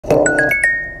What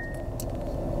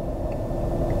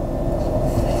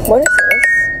is this?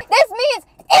 This means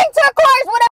intercourse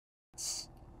with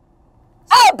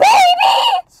a baby!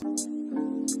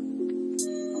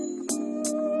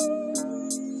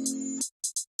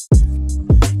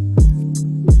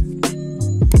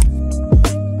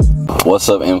 What's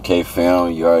up, MK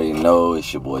fam? You already know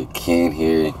it's your boy Ken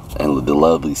here, and the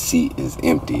lovely seat is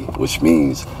empty, which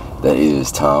means that it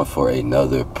is time for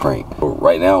another prank.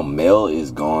 Right now, Mel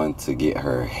is going to get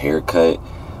her hair cut,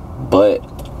 but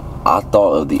I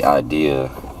thought of the idea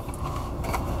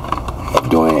of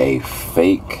doing a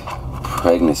fake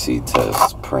pregnancy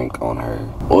test prank on her.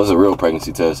 Well, it's a real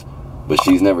pregnancy test, but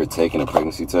she's never taken a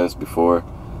pregnancy test before.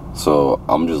 So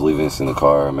I'm just leaving this in the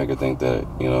car and make her think that,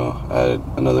 you know, I had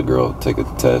another girl take a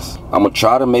test. I'm gonna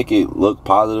try to make it look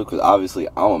positive because obviously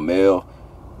I'm a male.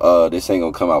 This ain't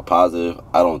gonna come out positive.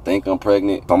 I don't think I'm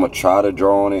pregnant. I'm gonna try to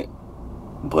draw on it,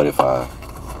 but if I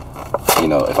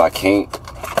can't,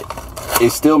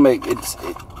 it's still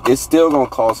gonna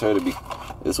cause her to be.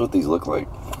 It's what these look like.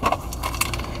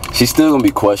 She's still gonna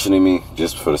be questioning me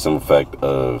just for the simple fact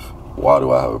of, why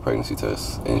do I have a pregnancy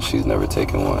test and she's never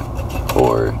taken one,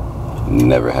 or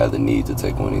never had the need to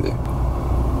take one either.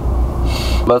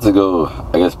 I'm about to go,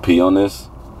 I guess, pee on this,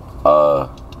 and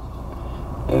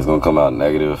it's gonna come out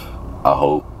negative. I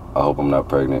hope I'm not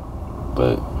pregnant,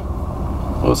 but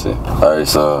we'll see. All right,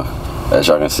 so as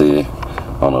y'all can see,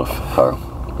 I don't know how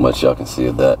much y'all can see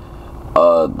of that.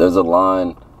 There's a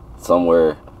line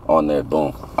somewhere on there.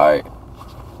 Boom. All right,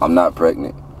 I'm not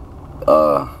pregnant.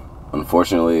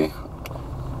 Unfortunately,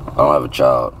 I don't have a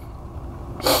child.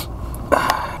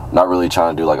 Not really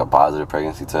trying to do like a positive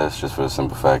pregnancy test, just for the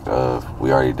simple fact of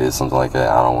we already did something like that.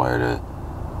 I don't want her to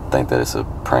think that it's a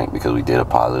prank because we did a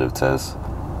positive test.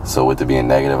 So with it being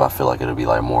negative, I feel like it'll be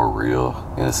like more real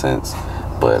in a sense.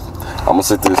 But I'm gonna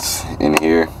sit this in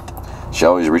here. She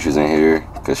always reaches in here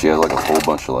because she has like a whole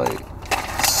bunch of like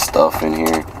stuff in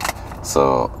here.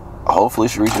 So hopefully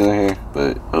she reaches in here,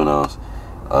 but who knows?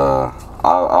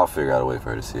 I'll figure out a way for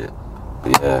her to see it.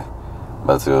 But yeah,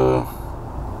 about to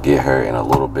get her in a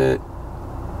little bit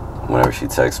whenever she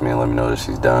texts me and let me know that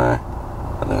she's done.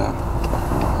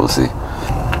 And we'll see.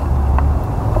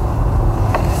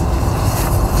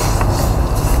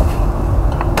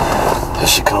 Here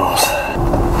she comes.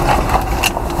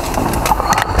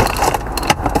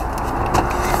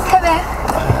 Come here.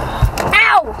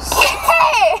 Ow! Shit!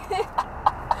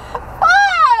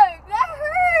 Fuck! That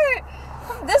hurt!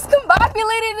 I'm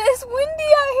discombobulated. It's windy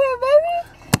out here, baby.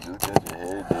 You cut your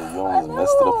hair, dude. You almost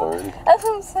messed it up already. That's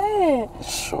what I'm saying.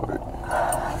 It's short.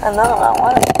 I know, I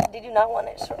want it. Did you not want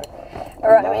it short?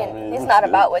 Or, I mean, it's not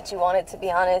about what you want it, to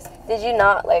be honest. Did you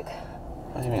not, like...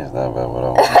 What do you mean it's not about what I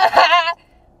want?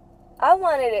 I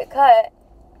wanted it cut.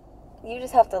 You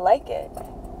just have to like it.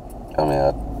 I mean,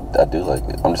 I do like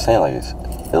it. I'm just saying, like,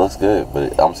 it looks good,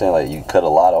 but I'm saying, like, you cut a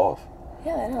lot off.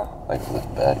 Yeah, I know. Like, look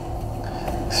back.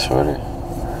 It's shorter.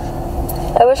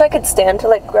 I wish I could stand to,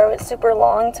 like, grow it super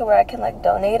long to where I can, like,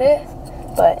 donate it,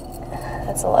 but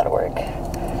that's a lot of work.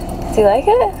 Do you like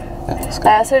it? Yeah, it's good.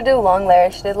 I asked her to do long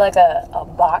layers. She did, like, a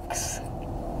box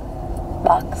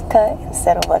cut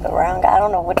instead of, like, a round guy. I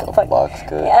don't know what the fuck. Box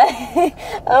cut? Yeah. I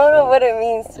don't know what it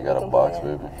means. You got a box,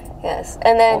 baby? Yes.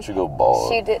 And then... Why don't you go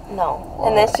bald? She did... No. Why?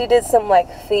 And then she did some, like,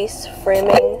 face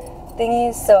framing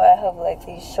thingies, so I have, like,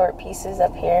 these short pieces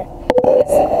up here.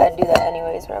 I do that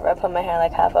anyways whenever I put my hair,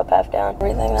 like, half up, half down.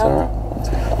 Everything now. Alright.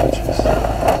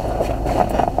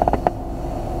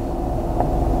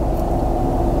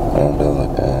 And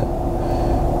look at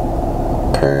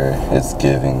her. It's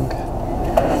giving.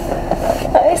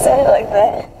 I said it like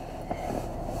that.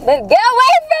 But get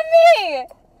away from me!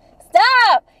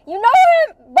 Stop! You know what I'm...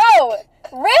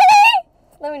 Bro! Really?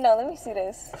 Let me know. Let me see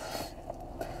this.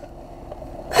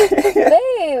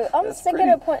 Babe, I'm That's sick pretty.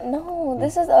 of the point. No,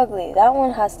 this is ugly. That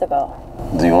one has to go.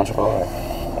 Do you want your bald? Or do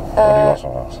you want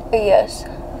something else? Yes.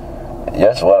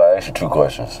 Yes, what? I asked you 2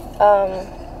 questions.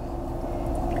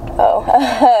 Oh.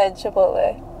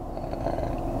 Chipotle.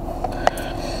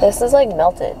 This is like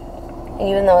melted.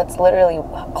 Even though it's literally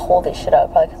cold as shit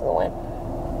out, probably because of the wind.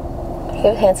 Do you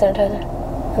have hand sanitizer?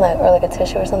 Or like a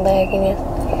tissue or something I can use?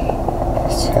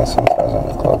 Hand sanitizer in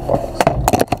the glove box.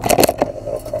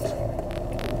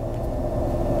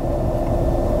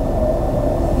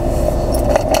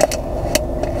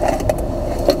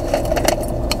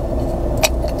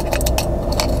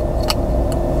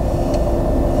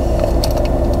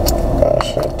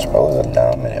 Chipotle's a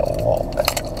 9-minute walk.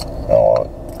 No walk?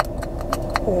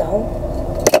 No.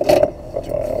 What do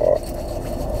you want to walk?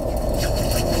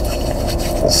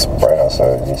 It's bright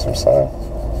outside. You need some sun.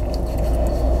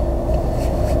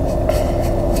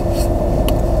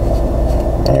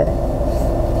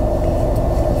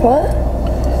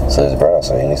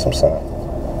 some sun.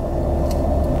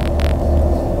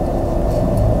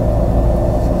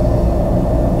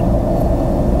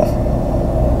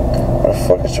 Where the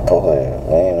fuck is Chipotle?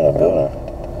 We ain't even in a building.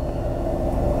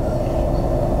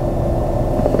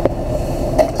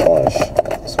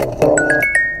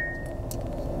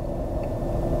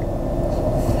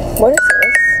 What is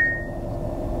this?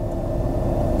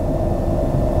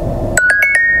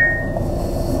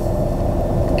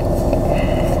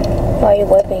 Why are you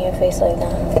wiping your face like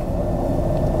that?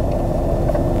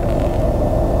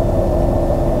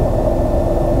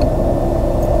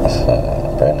 It's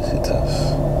a pregnancy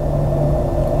test.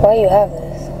 Why do you have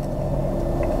this?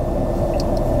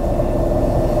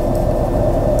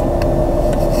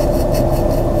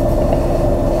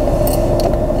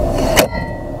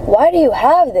 Why do you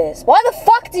have this? Why the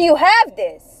fuck do you have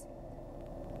this?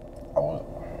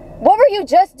 What were you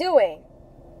just doing?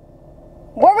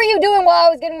 What were you doing while I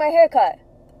was getting my hair cut?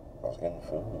 I was getting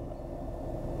food.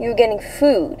 You were getting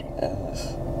food?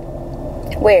 Yes.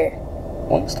 Where?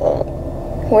 Wingstop.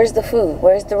 Where's the food?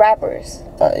 Where's the wrappers?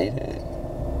 I ate it.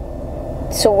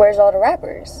 So where's all the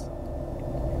wrappers?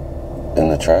 In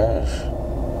the trash.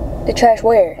 The trash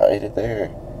where? I ate it there.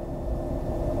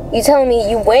 You telling me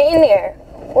you went in there,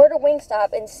 ordered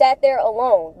Wingstop, and sat there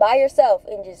alone, by yourself,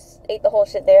 and just ate the whole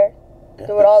shit there? Yes.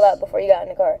 Threw it all out before you got in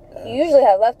the car. Yes. You usually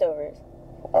have leftovers.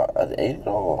 I ate it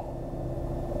all.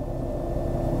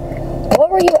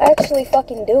 What were you actually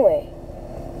fucking doing?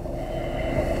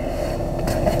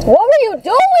 What were you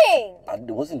doing? I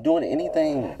wasn't doing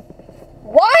anything.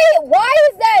 Why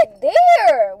is that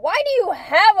there? Why do you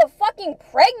have a fucking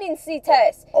pregnancy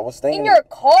test I was thinking in your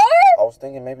car? I was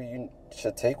thinking maybe you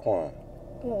should take one.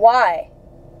 Why?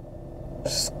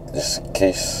 Just in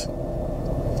case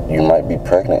you might be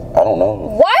pregnant. I don't know.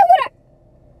 Why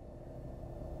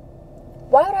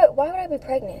would I be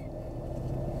pregnant?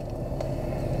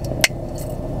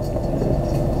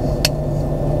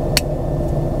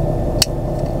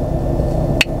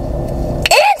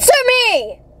 Answer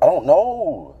me! I don't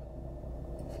know.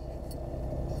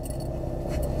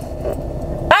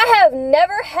 I have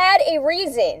never had a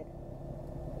reason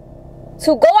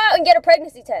to go out and get a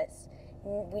pregnancy test.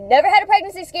 We never had a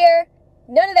pregnancy scare.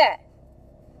 None of that.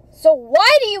 So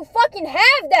why do you fucking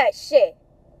have that shit?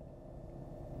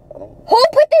 Who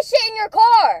put this shit in your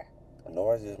car?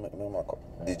 Nobody's just been in my car.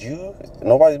 Did you?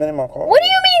 Nobody's been in my car. What do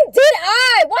you mean, did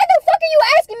I? Why the fuck are you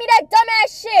asking me that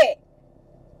dumbass shit?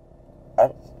 I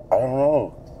don't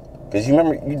know. Because you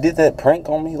remember you did that prank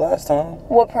on me last time?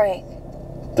 What prank?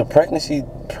 The pregnancy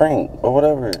prank or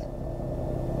whatever.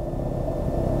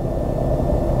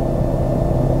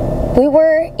 We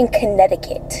were in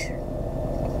Connecticut.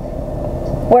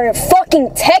 We're in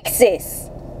fucking Texas.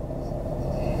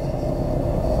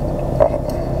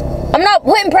 I'm not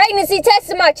putting pregnancy tests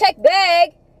in my check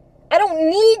bag. I don't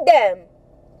need them.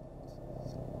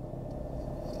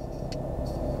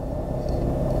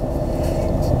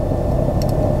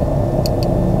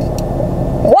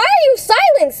 Why are you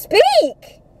silent?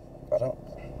 Speak. I don't.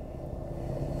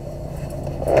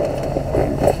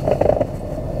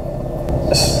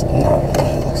 It's not what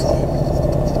it looks like.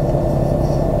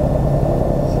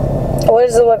 What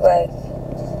does it look like?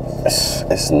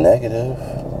 It's negative.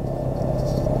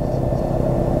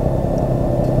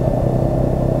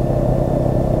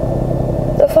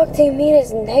 The fuck do you mean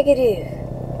it's negative?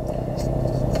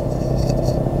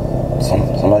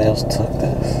 Somebody else took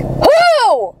this.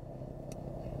 Who?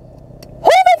 Who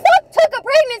the fuck took a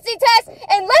pregnancy test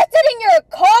and left it in your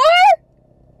car?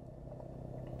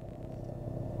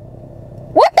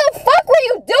 What the fuck were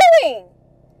you doing?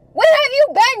 What have you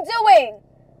been doing?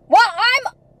 While I'm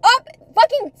up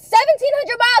fucking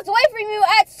 1,700 miles away from you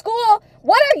at school,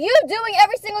 what are you doing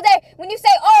every single day when you say,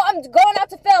 oh, I'm going out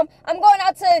to film, I'm going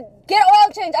out to get oil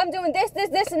change, I'm doing this,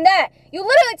 and that? You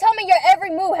literally tell me your every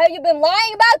move. Have you been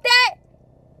lying about that?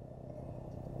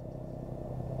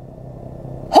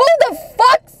 Who the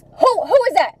fuck's, who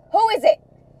is that? Who is it?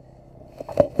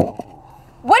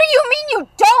 What do you mean you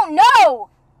don't know?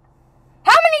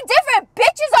 How many different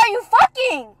bitches are you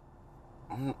fucking?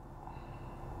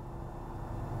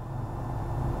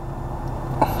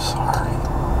 I'm sorry.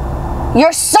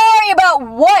 You're sorry about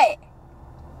what?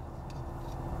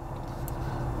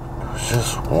 It was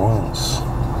just once.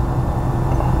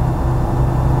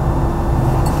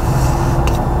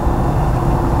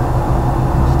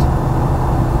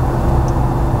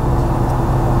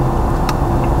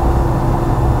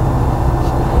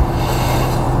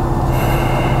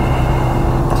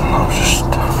 I was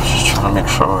just trying to make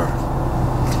sure.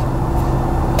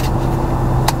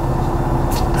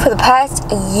 For the past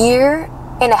year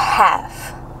and a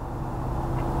half,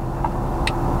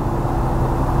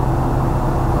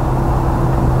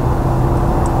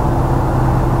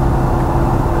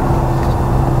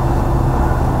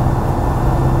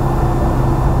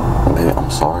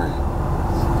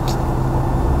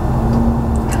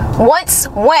 Once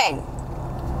when?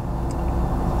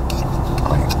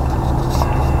 Like a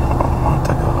month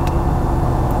ago.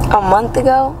 A month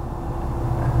ago?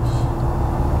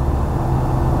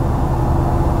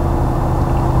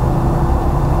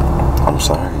 I'm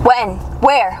sorry. When?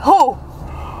 Where? Who?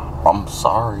 I'm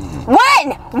sorry.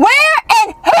 When? Where?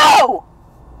 And who?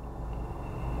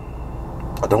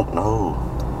 I don't know.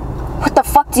 What the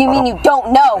fuck do you mean you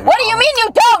don't know? What do you mean you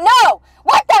don't know?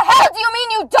 What the hell do you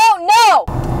mean you don't know?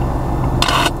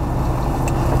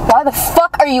 Why the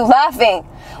fuck are you laughing?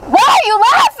 Why are you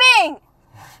laughing?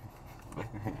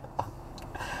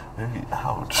 Baby,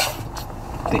 ouch.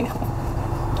 Damn.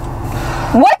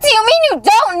 What do you mean you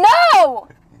don't know?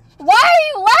 Why are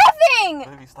you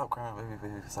laughing? Baby, stop crying.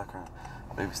 Baby, stop crying.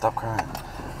 Baby, stop crying.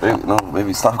 Baby, no,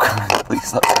 baby, stop crying. Please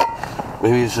stop crying.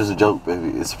 Baby, it's just a joke,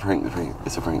 baby. It's a prank.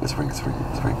 It's a prank.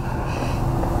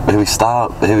 Baby,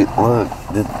 stop. Baby, look.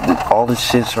 All this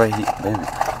shit's right here. Baby,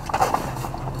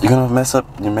 you're gonna mess up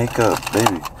your makeup.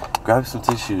 Baby, grab some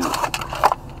tissue.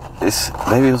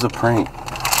 Baby, it was a prank.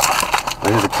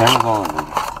 Baby, the camera's on,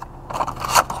 baby.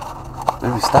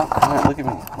 Baby, stop crying. Look at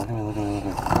me.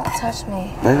 Don't touch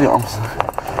me. Baby, I'm sorry.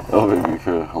 Oh, baby,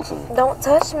 girl, I'm sorry. Don't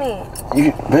touch me.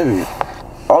 Baby,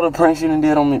 all the pranks you done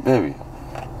did on me, baby.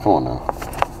 Come on now.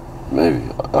 Baby,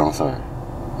 I'm sorry.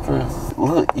 For real.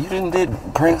 Look, you done did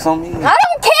pranks on me. I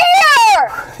don't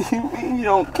care! You mean you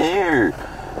don't care?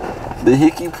 The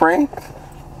hickey prank?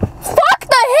 Fuck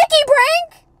the hickey prank!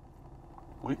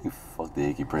 What do you fuck the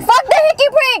hickey prank? Fuck the hickey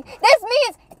prank! This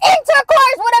means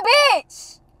intercourse with a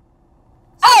bitch!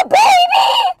 Oh, baby!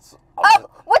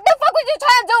 What the fuck was you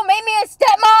trying to do? Make me a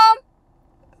stepmom?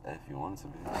 If you wanted to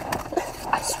be.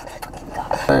 I swear to fucking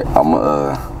God. Alright, I'm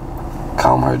gonna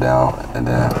calm her down and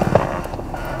then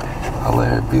I'll let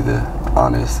her be the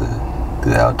honest to do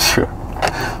the outro.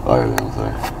 Alright, I'm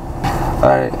sorry.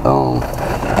 Alright,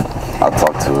 I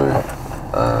talked to her.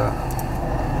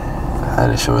 I had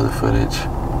to show her the footage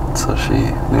so she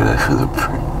knew that it was a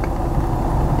prank.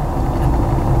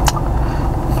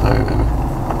 Sorry, baby.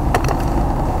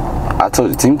 I told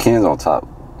you, Team Ken's on top.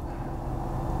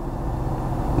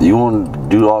 You want to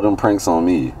do all them pranks on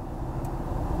me?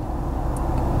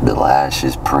 The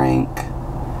lashes prank,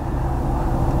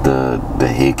 the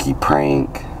hickey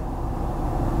prank.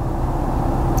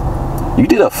 You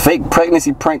did a fake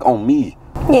pregnancy prank on me.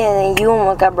 Yeah, then you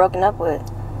almost got broken up with.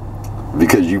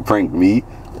 Because you pranked me?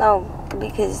 No,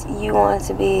 because you wanted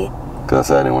to be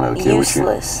Because I didn't want to have a kid with you?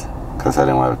 useless. Because I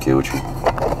didn't want to have a kid with you?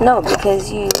 No,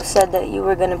 because you said that you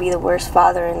were going to be the worst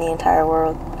father in the entire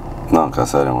world. No,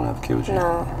 because I didn't want to have a kid with you.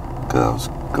 No. Because I was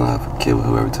going to have a kid with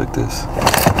whoever took this.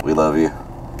 We love you.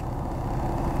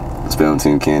 Spell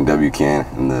Team Ken, W Ken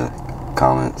in the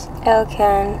comments. L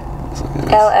Ken. So,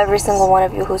 L every single one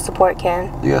of you who support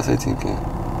Ken. You gotta say Team Ken.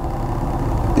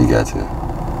 You got to.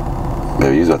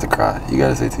 Baby, you was about to cry. You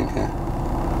gotta say Team Ken.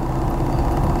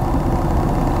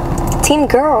 Team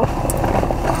girl.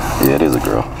 Yeah, it is a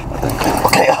girl.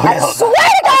 Okay. I swear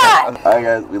to God! Alright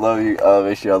guys, we love you.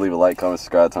 Make sure y'all leave a like, comment,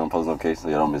 subscribe, turn on post notifications so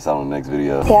y'all don't miss out on the next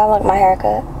video. Yeah, I like my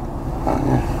haircut.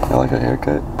 Yeah. Y'all like her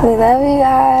haircut? We love you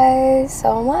guys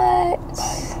so much.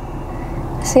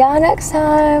 See y'all next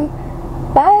time.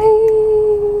 Bye.